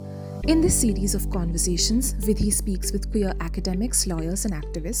In this series of conversations, Vidhi speaks with queer academics, lawyers, and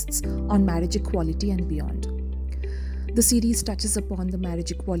activists on marriage equality and beyond. The series touches upon the marriage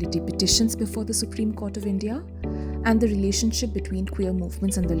equality petitions before the Supreme Court of India and the relationship between queer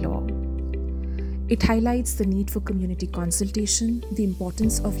movements and the law. It highlights the need for community consultation, the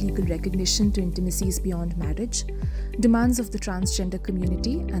importance of legal recognition to intimacies beyond marriage, demands of the transgender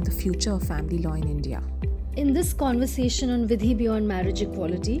community, and the future of family law in India. In this conversation on Vidhi Beyond Marriage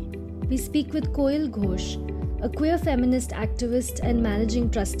Equality, we speak with Koyel Ghosh, a queer feminist activist and managing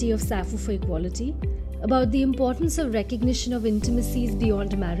trustee of SAFU for Equality, about the importance of recognition of intimacies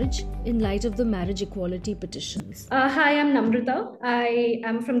beyond marriage in light of the marriage equality petitions. Hi, I'm Namrata. I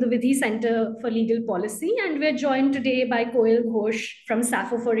am from the Vidhi Center for Legal Policy, and we're joined today by Koyel Ghosh from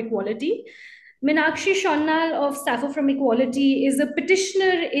SAFU for Equality. Meenakshi Shonnal of SAFU from Equality is a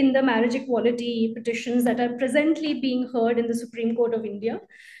petitioner in the marriage equality petitions that are presently being heard in the Supreme Court of India.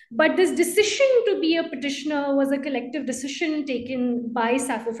 But this decision to be a petitioner was a collective decision taken by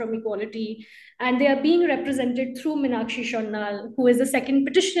SAFU from Equality, and they are being represented through Meenakshi Shonnal, who is the second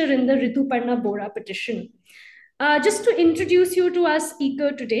petitioner in the Rituparna Bora petition. Just to introduce you to our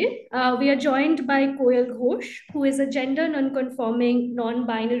speaker today, we are joined by Koyel Ghosh, who is a gender non-conforming,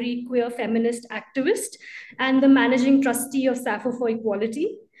 non-binary queer feminist activist and the managing trustee of SAFU for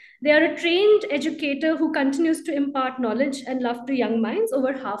Equality. They are a trained educator who continues to impart knowledge and love to young minds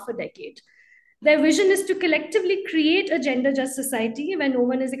over half a decade. Their vision is to collectively create a gender just society where no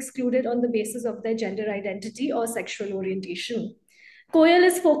one is excluded on the basis of their gender identity or sexual orientation. Koyel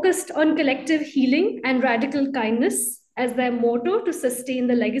is focused on collective healing and radical kindness as their motto to sustain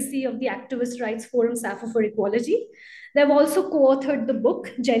the legacy of the Activist Rights Forum SAFU for Equality. They've also co-authored the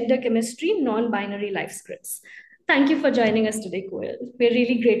book Gender Chemistry, Non-Binary Life Scripts. Thank you for joining us today, Koyel. We're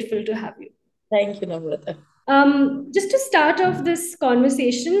really grateful to have you. Thank you, Namrata. Just to start off this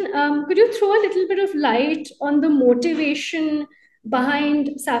conversation, could you throw a little bit of light on the motivation behind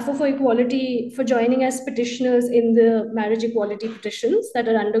SAFU for Equality for joining as petitioners in the marriage equality petitions that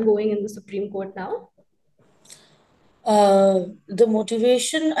are undergoing in the Supreme Court now? The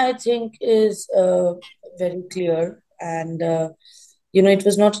motivation, I think, is very clear. And, it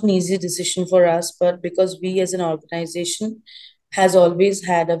was not an easy decision for us, but because we as an organization has always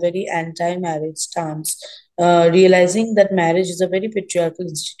had a very anti-marriage stance, realizing that marriage is a very patriarchal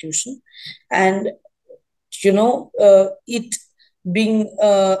institution. And, it being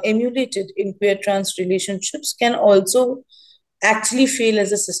emulated in queer trans relationships can also actually fail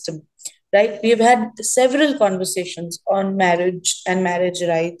as a system, right? We've had several conversations on marriage and marriage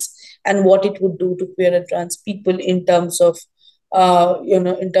rights and what it would do to queer and trans people in terms of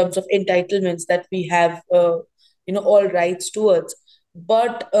in terms of entitlements that we have all rights towards.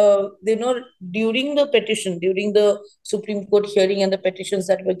 But during the petition, during the Supreme Court hearing and the petitions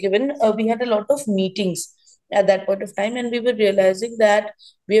that were given, we had a lot of meetings at that point of time, and we were realizing that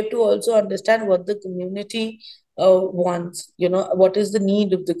we have to also understand what the community wants. What is the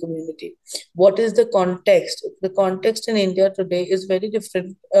need of the community, what is the context in India today is very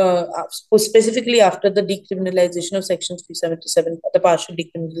different, specifically after the decriminalization of section 377, the partial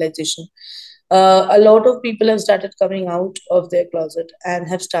decriminalization. A lot of people have started coming out of their closet and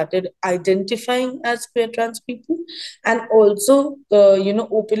have started identifying as queer trans people, and also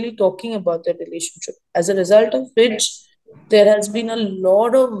openly talking about their relationship, as a result of which there has been a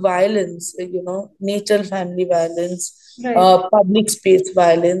lot of violence, natal family violence, Right. public space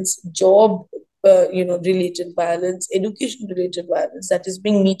violence, job related violence, education related violence that is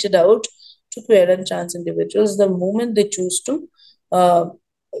being meted out to queer and trans individuals the moment they choose to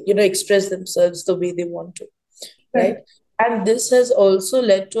express themselves the way they want to, right? And this has also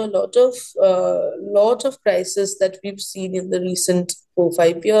led to a lot of crisis that we've seen in the recent 4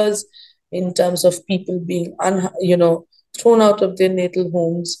 5 years, in terms of people being thrown out of their natal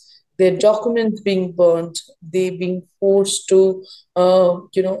homes, their documents being burnt, they being forced to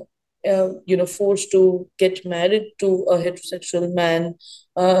forced to get married to a heterosexual man,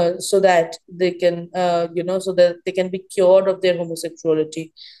 so that they can so that they can be cured of their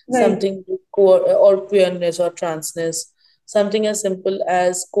homosexuality. Right. Something or queerness or transness, something as simple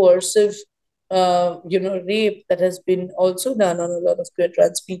as coercive rape that has been also done on a lot of queer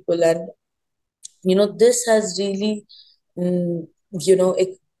trans people. And this has really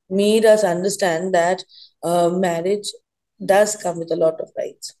it made us understand that marriage does come with a lot of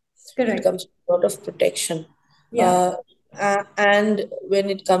rights. Correct. It comes with a lot of protection. Yeah. And when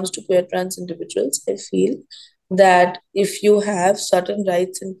it comes to queer trans individuals, I feel that if you have certain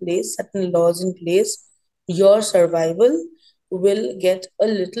rights in place, certain laws in place, your survival will get a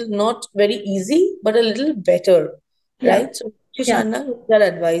little, not very easy, but a little better, Yeah. right? So Yeah. Shanna is our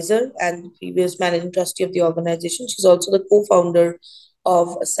advisor and previous managing trustee of the organization. She's also the co-founder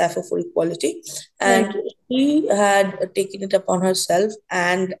of Sappho for Equality, Right. and she had taken it upon herself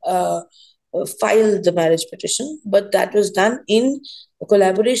and filed the marriage petition. But that was done in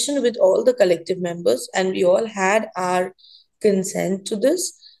collaboration with all the collective members, and we all had our consent to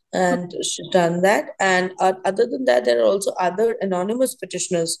this. And she's done that. And other than that, there are also other anonymous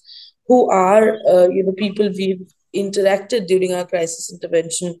petitioners who are, people we've interacted during our crisis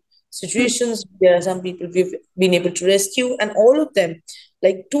intervention Mm. situations. There are some people we've been able to rescue, and all of them,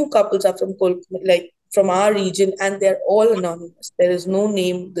 like two couples are from like from our region, and they're all anonymous. There is no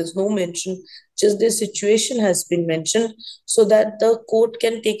name, there's no mention, just their situation has been mentioned, so that the court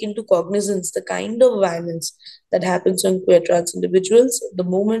can take into cognizance the kind of violence that happens on queer trans individuals the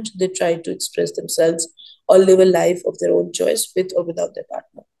moment they try to express themselves or live a life of their own choice with or without their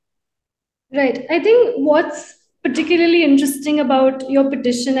partner. Right. I think what's particularly interesting about your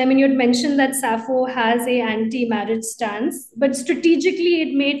petition, I mean, you had mentioned that Sappho has a anti-marriage stance, but strategically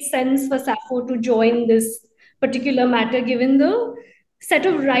it made sense for Sappho to join this particular matter given the set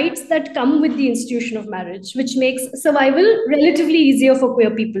of rights that come with the institution of marriage, which makes survival relatively easier for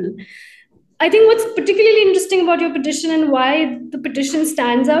queer people. I think what's particularly interesting about your petition and why the petition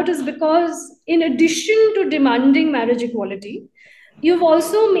stands out is because, in addition to demanding marriage equality, you've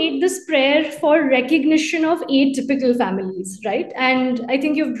also made this prayer for recognition of atypical families, right? And I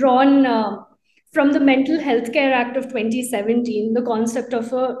think you've drawn from the Mental Health Care Act of 2017 the concept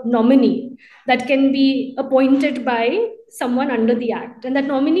of a nominee that can be appointed by someone under the act. And that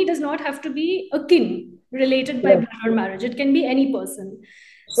nominee does not have to be a kin related by Yeah. blood or marriage, it can be any person.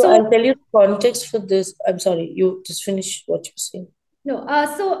 So So I'll tell you the context for this. I'm sorry, you just finish what you're saying. no,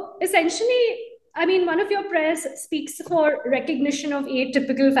 so essentially, I mean, one of your prayers speaks for recognition of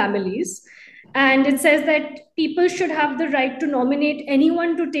atypical families. And it says that people should have the right to nominate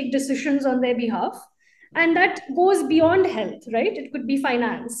anyone to take decisions on their behalf. And that goes beyond health, right? It could be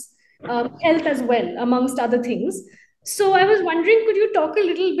finance, health as well, amongst other things. So I was wondering, could you talk a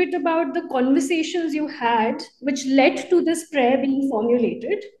little bit about the conversations you had which led to this prayer being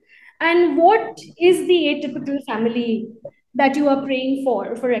formulated? And what is the atypical family that you are praying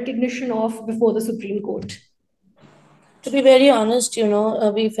for recognition of before the Supreme Court? To be very honest,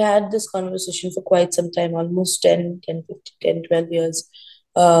 we've had this conversation for quite some time, almost 12 years,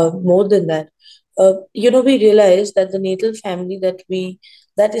 more than that. We realized that the natal family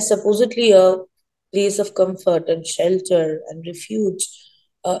that is supposedly a place of comfort and shelter and refuge,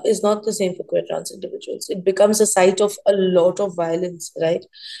 is not the same for queer trans individuals. It becomes a site of a lot of violence, right?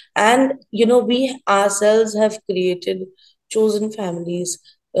 And, we ourselves have created chosen families,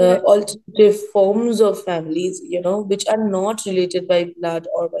 Right. alternative forms of families, which are not related by blood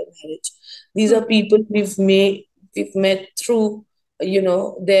or by marriage. These are Hmm. people we've met through,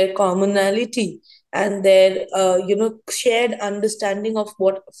 their commonality and their, shared understanding of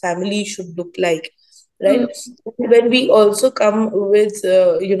what family should look like, Hmm. right? When we also come with,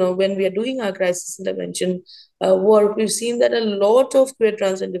 when we are doing our crisis intervention work, we've seen that a lot of queer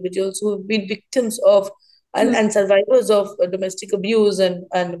trans individuals who have been victims of Hmm. and survivors of domestic abuse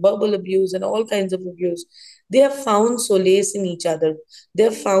and verbal abuse and all kinds of abuse, they have found solace in each other. They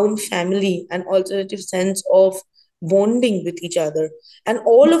have found family and alternative sense of bonding with each other. And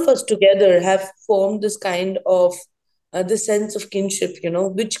all of us together have formed this kind of this sense of kinship,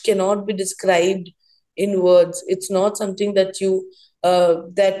 which cannot be described in words. It's not something that you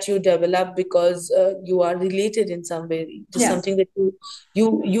develop because you are related in some way. It is Yeah. something that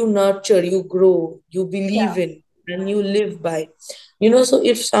you nurture, you grow, you believe Yeah. in, and you live by. So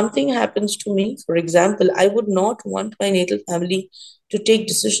if something happens to me, for example, I would not want my natal family to take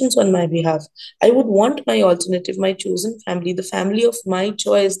decisions on my behalf. I would want my alternative, my chosen family, the family of my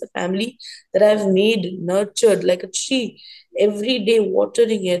choice, the family that I've made, nurtured like a tree, every day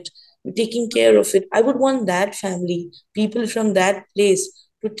watering it, taking care of it. I would want that family, people from that place,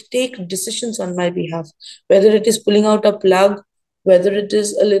 to take decisions on my behalf, whether it is pulling out a plug, whether it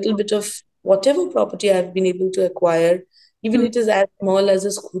is a little bit of whatever property I've been able to acquire, even Hmm. it is as small as a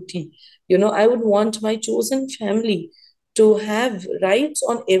scooty. I would want my chosen family to have rights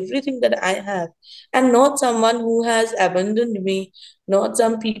on everything that I have, and not someone who has abandoned me, not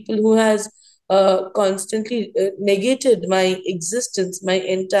some people who has constantly negated my existence, my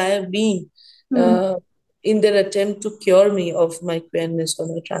entire being, Hmm. uh, in their attempt to cure me of my queerness or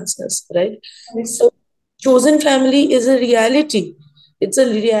my transness, right? Correct. So, chosen family is a reality. It's a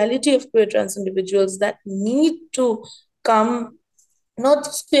reality of queer trans individuals that need to come, not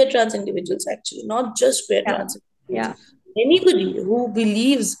just queer trans individuals, actually, not just queer Yeah. trans individuals, Yeah. anybody who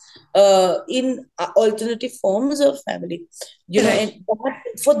believes in alternative forms of family, Correct. and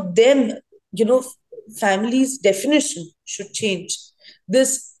that for them, you know family's definition should change.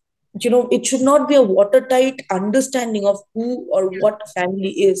 This, it should not be a watertight understanding of who or what family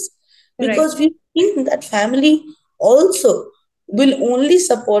is, Right. because we've seen that family also will only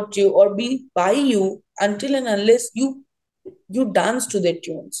support you or be by you until and unless you dance to their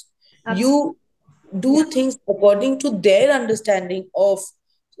tunes. Absolutely. You do Yeah. things according to their understanding of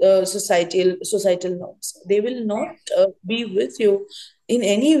societal norms. They will not be with you in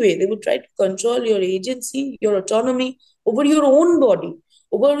any way. They will try to control your agency, your autonomy over your own body,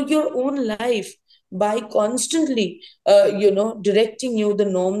 over your own life, by constantly directing you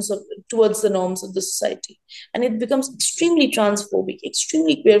towards the norms of the society. And it becomes extremely transphobic,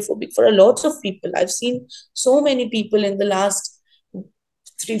 extremely queerphobic for a lot of people. I've seen so many people in the last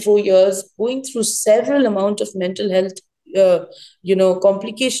 3 4 years going through several amount of mental health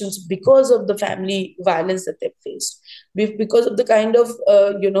complications because of the family violence that they faced, because of the kind of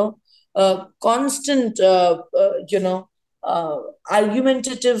constant uh,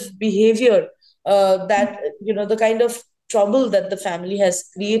 argumentative behavior, that the kind of trouble that the family has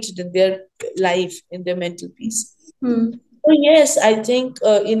created in their life, in their mental peace. Hmm. So yes, I think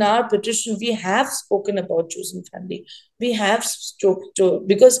in our petition we have spoken about choosing family. We have spoke to,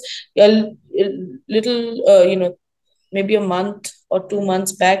 because a little maybe a month or 2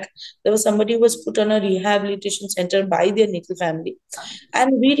 months back, there was somebody who was put on a rehabilitation center by their natal family,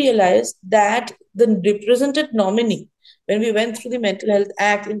 and we realized that the represented nominee, when we went through the Mental Health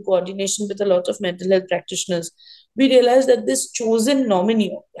Act in coordination with a lot of mental health practitioners, we realized that this chosen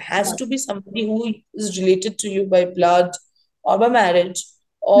nominee has to be somebody who is related to you by blood or by marriage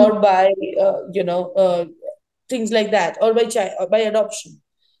Hmm. or by things like that, or by child or by adoption.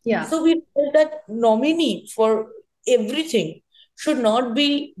 Yeah. So we felt that nominee for everything should not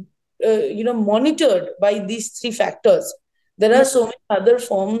be, monitored by these three factors. There Yeah. are so many other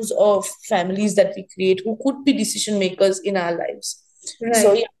forms of families that we create who could be decision makers in our lives. So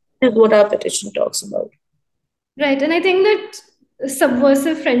Right. yeah, this is what our petition talks about. Right. And I think that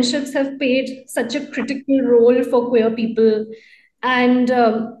subversive friendships have played such a critical role for queer people. And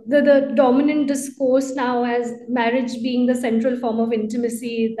the dominant discourse now, as marriage being the central form of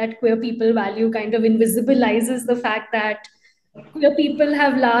intimacy that queer people value, kind of invisibilizes the fact that queer people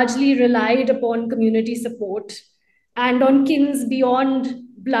have largely relied upon community support and on kins beyond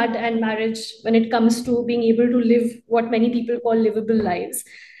blood and marriage when it comes to being able to live what many people call livable lives.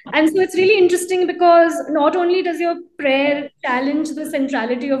 And so it's really interesting because not only does your prayer challenge the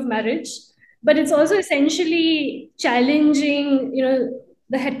centrality of marriage, but it's also essentially challenging,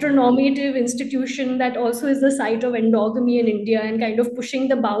 the heteronormative institution that also is the site of endogamy in India, and kind of pushing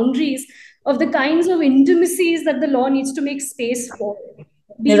the boundaries of the kinds of intimacies that the law needs to make space for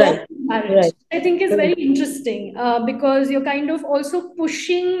beyond Right, marriage. right, I think is right. very interesting because you're kind of also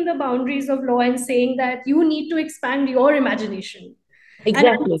pushing the boundaries of law and saying that you need to expand your imagination and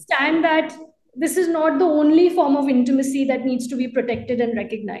Exactly, understand that this is not the only form of intimacy that needs to be protected and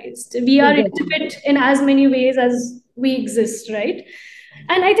recognized. We are exactly. intimate in as many ways as we exist, right?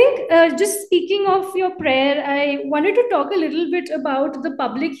 And I think just speaking of your prayer, I wanted to talk a little bit about the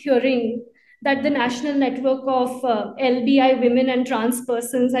public hearing that the National Network of LBI Women and Trans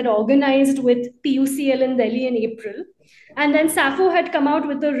Persons had organized with PUCL in Delhi in April. And then SAFO had come out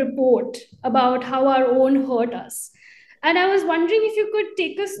with a report about how our own hurt us. And I was wondering if you could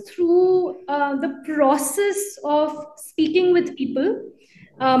take us through the process of speaking with people,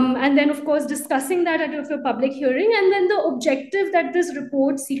 and then, of course, discussing that at a public hearing, and then the objective that this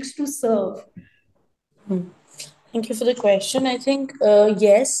report seeks to serve. Hmm. Thank you for the question. I think,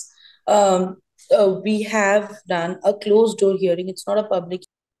 yes, we have done a closed door hearing. It's not a public,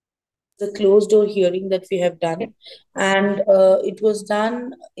 the closed door hearing that we have done, and it was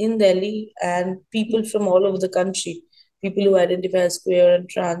done in Delhi, and people from all over the country, people who identify as queer and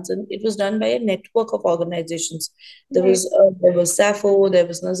trans, and it was done by a network of organizations. Right. There was Sappho, there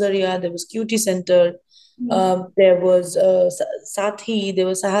was Nazaria, there was Cutie Center, Mm. there was Sathi, there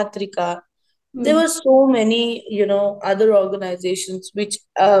was Sahatrika. There Mm. were so many, other organizations which,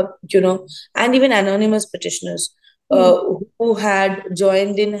 and even anonymous petitioners Mm. who had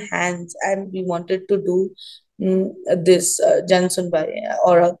joined in hands, and we wanted to do this Jansun by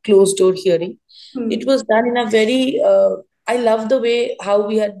or a closed door hearing. It Mm. was done in a very, I love the way how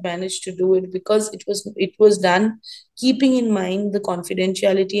we had managed to do it, because it was done keeping in mind the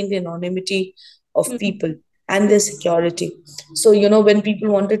confidentiality and the anonymity of Mm. people and their security. So, when people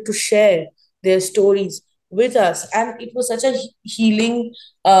wanted to share their stories with us, and it was such a healing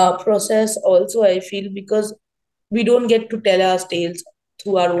process also, I feel, because we don't get to tell our tales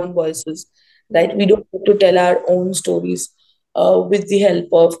through our own voices, right? Right. We don't get to tell our own stories with the help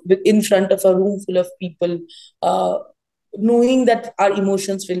of in front of a room full of people, uh, knowing that our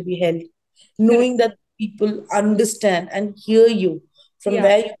emotions will be held, Correct. knowing that people understand and hear you from Yeah.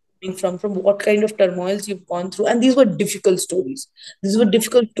 where you're coming from what kind of turmoils you've gone through. And these were difficult stories. These were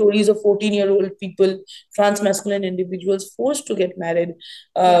difficult stories of 14-year-old people, trans masculine individuals forced to get married,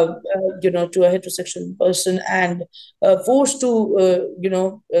 Yeah. to a heterosexual person, and forced to,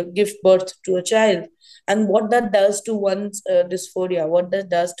 give birth to a child. And what that does to one's dysphoria, what that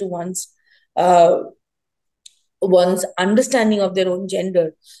does to uh, one's understanding of their own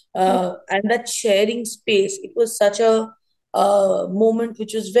gender, and that sharing space. It was such a moment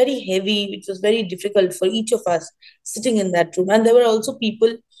which was very heavy, which was very difficult for each of us sitting in that room. And there were also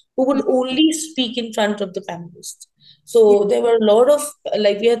people who would only speak in front of the panelists. Yeah. So there were a lot of,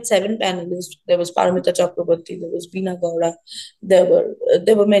 like, we had seven panelists. There was Paramita Chakraborty, there was Beena Gowda,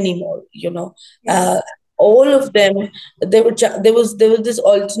 there were many more, Yeah. uh, all of them. There was this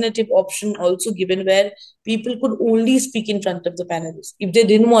alternative option also given, where people could only speak in front of the panelists. If they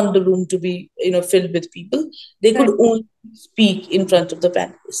didn't want the room to be, filled with people, they could Right. only speak in front of the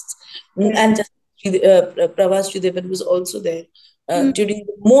panelists. Correct. And just Pravas Sridevan was also there Mm. during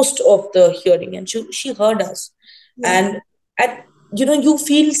most of the hearing, and she heard us. Yeah. And at you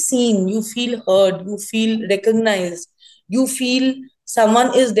feel seen, you feel heard, you feel recognized, you feel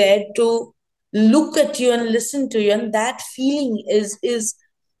someone is there to look at you and listen to you. And that feeling is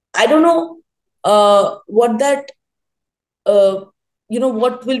I don't know what that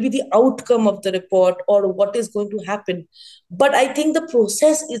what will be the outcome of the report or what is going to happen. But I think the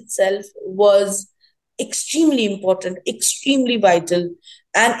process itself was extremely important, extremely vital,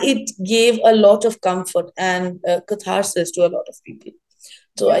 and it gave a lot of comfort and catharsis to a lot of people.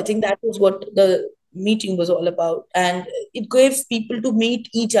 So I Yeah. think that was what the meeting was all about. And it gave people to meet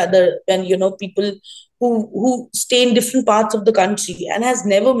each other, and people who stay in different parts of the country and has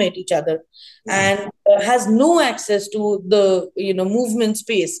never met each other, Yeah. and has no access to the movement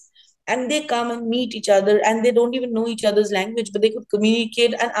space. And they come and meet each other, and they don't even know each other's language, but they could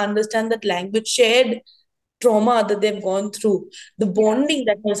communicate and understand that language, shared trauma that they've gone through, the Yeah. bonding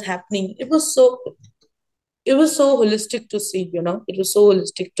that was happening. It was so holistic to see. It was so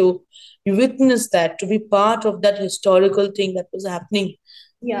holistic to witness that, to be part of that historical thing that was happening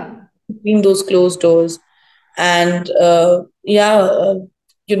Yeah. between those closed doors. And yeah,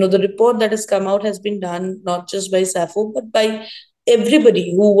 the report that has come out has been done not just by Safo, but by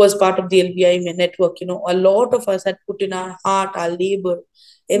everybody who was part of the LBI network. A lot of us had put in our heart, our labor,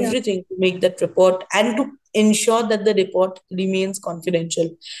 Yeah. everything to make that report and to ensure that the report remains confidential.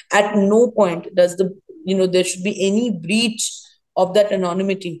 At no point does there should be any breach of that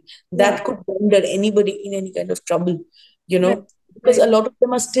anonymity Yeah. that could render anybody in any kind of trouble. You Right. know, because a Right. lot of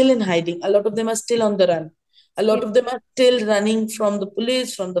them are still in hiding, a lot of them are still on the run, a Yeah. lot of them are still running from the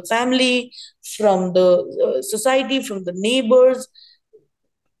police, from the family, from the society, from the neighbors.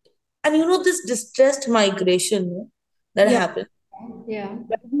 And this distressed migration that Yeah. happens, Yeah.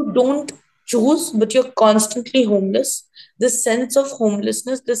 that you don't choose, but you're constantly homeless. This sense of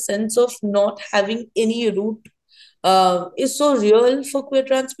homelessness, this sense of not having any root, is so real for queer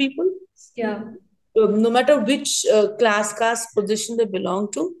trans people. Yeah. No matter which class, caste, position they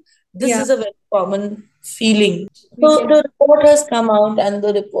belong to, this Yeah. is a very common feeling. We So can. the report has come out, and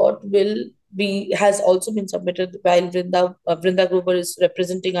the report has also been submitted while Vrinda Grover is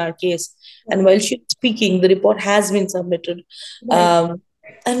representing our case, and while she's speaking, the report has been submitted, Right.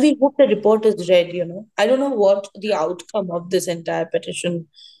 and we hope the report is read. I don't know what the outcome of this entire petition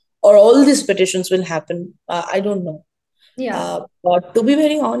or all these petitions will happen. I don't know, Yeah. but to be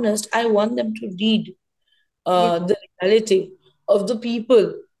very honest, I want them to read Yeah. the reality of the people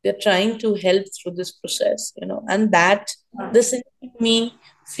they're trying to help through this process, and that the cynic in me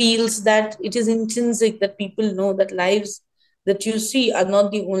feels that it is intrinsic that people know that lives that you see are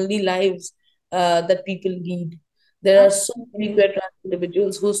not the only lives that people lead. There are so many Absolutely. queer trans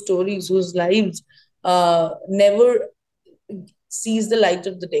individuals whose stories, whose lives never sees the light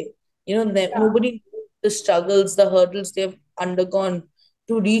of the day. Yeah. Nobody knows the struggles, the hurdles they've undergone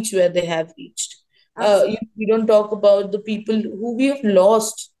to reach where they have reached. Absolutely. We don't talk about the people who we have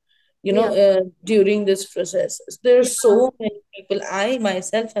lost, Yeah. during this process. There are Yeah. so many people I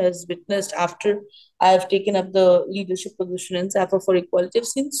myself has witnessed after I have taken up the leadership position in SAFA for Equality. I've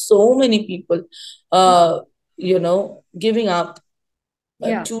seen so many people, giving up,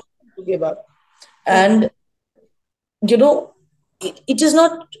 Yeah. choosing to give up. Correct. And you know it is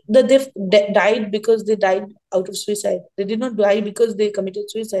not that they've died because they died out of suicide. They did not die because they committed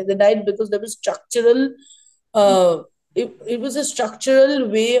suicide. They died because there was structural uh, it was a structural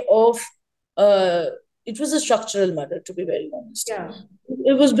way of uh, it was a structural matter, to be very honest. Yeah.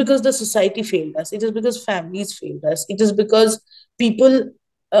 It was because the society failed us, it is because families failed us, it is because people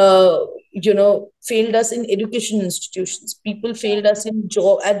uh, failed us in education institutions, people failed us in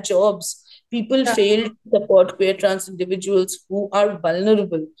jobs, people Yeah. failed to support queer trans individuals who are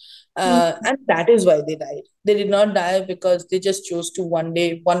vulnerable, Mm. and that is why they died. They did not die because they just chose to one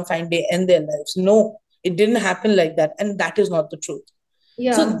fine day end their lives. No, it didn't happen like that, and that is not the truth. So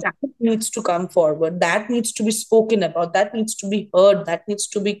Yeah. that needs to come forward. That needs to be spoken about. That needs to be heard. That needs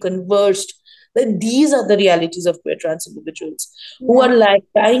to be conversed. That these are the realities of queer trans individuals who Yeah. are like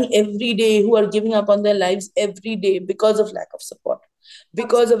dying every day, who are giving up on their lives every day because of lack of support,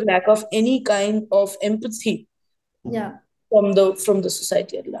 because Absolutely. of lack of any kind of empathy Yeah. from the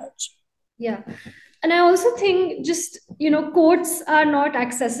society at large. Yeah. And I also think just, courts are not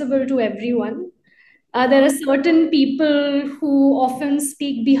accessible to everyone. There are certain people who often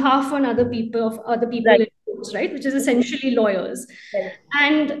speak behalf on other people of other people Right. in courts, right? Which is essentially lawyers. Right.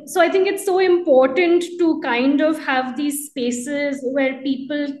 And so I think it's so important to kind of have these spaces where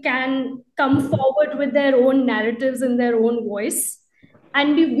people can come forward with their own narratives in their own voice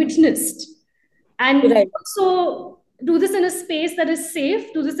and be witnessed, and Right. also do this in a space that is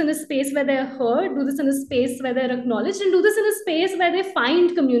safe, do this in a space where they're heard, do this in a space where they're acknowledged, and do this in a space where they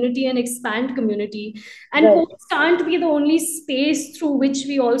find community and expand community. And Right. courts can't be the only space through which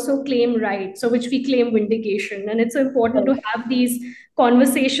we also claim rights or which we claim vindication. And it's so important Right. to have these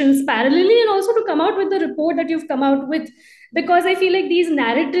conversations parallelly and also to come out with the report that you've come out with, because I feel like these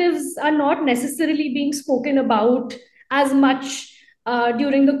narratives are not necessarily being spoken about as much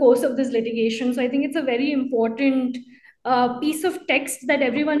during the course of this litigation. So I think it's a very important piece of text that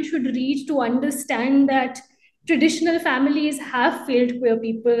everyone should read to understand that traditional families have failed queer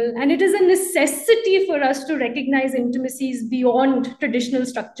people, and it is a necessity for us to recognize intimacies beyond traditional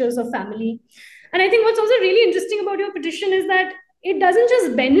structures of family. And I think what's also really interesting about your petition is that it doesn't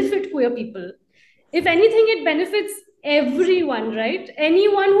just benefit queer people. If anything, it benefits everyone, right?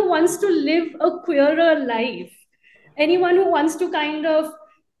 Anyone who wants to live a queerer life, anyone who wants to kind of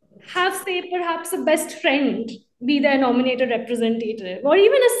have, say, perhaps a best friend be their nominated representative, or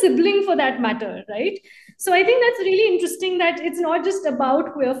even a sibling for that matter, right? So I think that's really interesting that it's not just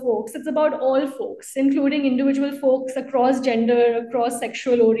about queer folks, it's about all folks, including individual folks across gender, across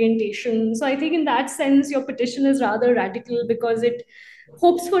sexual orientation. So I think in that sense, your petition is rather radical because it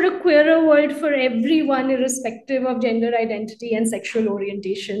hopes for a queerer world for everyone, irrespective of gender identity and sexual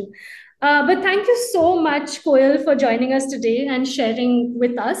orientation. But thank you so much, Koyel, for joining us today and sharing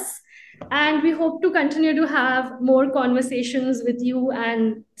with us. And we hope to continue to have more conversations with you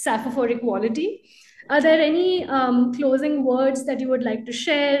and Sappho for Equality. Are there any closing words that you would like to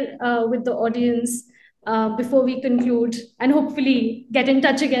share with the audience before we conclude and hopefully get in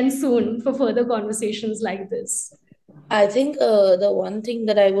touch again soon for further conversations like this? I think the one thing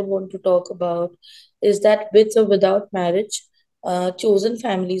that I would want to talk about is that with or without marriage, chosen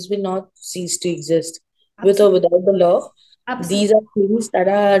families will not cease to exist. With or Absolutely. without the law, these Absolutely. are things that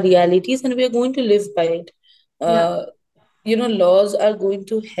are realities, and we are going to live by it. Yeah. Uh, Laws are going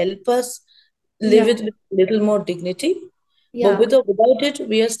to help us live Yeah. it with a little more dignity. But Yeah. with or without it,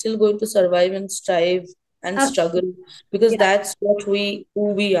 we are still going to survive and strive and Absolutely. struggle, because Yeah. that's who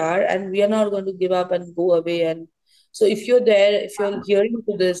we are, and we are not going to give up and go away. And so, if you're there, if you're hearing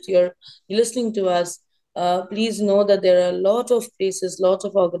to this, you're listening to us, please know that there are a lot of places, lots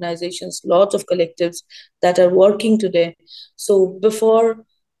of organizations, lots of collectives that are working today. So before,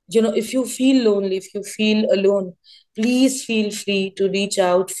 if you feel lonely, if you feel alone, please feel free to reach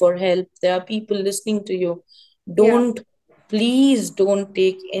out for help. There are people listening to you. Yeah. Don't Please don't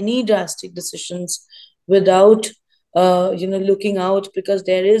take any drastic decisions without looking out, because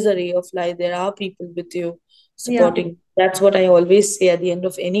there is a ray of light. There are people with you Yeah. supporting. That's what I always say at the end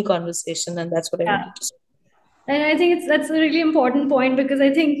of any conversation, and that's what I Yeah. wanted to say. And I think that's a really important point because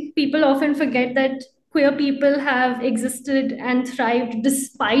I think people often forget that queer people have existed and thrived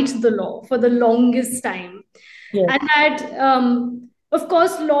despite the law for the longest time. Yes. And that, of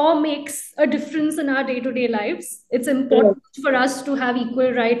course, law makes a difference in our day to day lives. It's Correct. important for us to have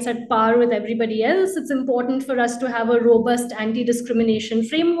equal rights at par with everybody else. It's important for us to have a robust anti discrimination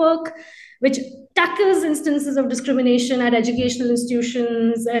framework, which tackles instances of discrimination at educational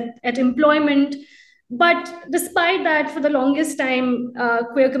institutions, at employment. But despite that, for the longest time,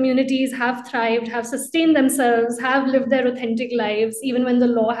 queer communities have thrived, have sustained themselves, have lived their authentic lives, even when the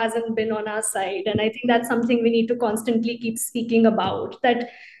law hasn't been on our side. And I think that's something we need to constantly keep speaking about, that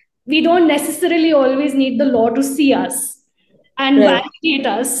we don't necessarily always need the law to see us and Right. validate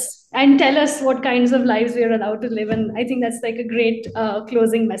us. and tell us what kinds of lives we are allowed to live. And I think that's like a great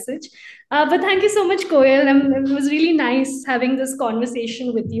closing message. But thank you so much, Koyel. It was really nice having this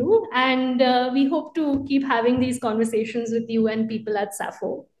conversation with you. And we hope to keep having these conversations with you and people at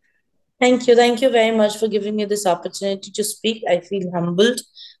Sappho. Thank you. Thank you very much for giving me this opportunity to speak. I feel humbled,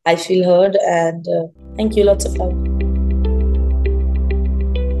 I feel heard, and thank you. Lots of love.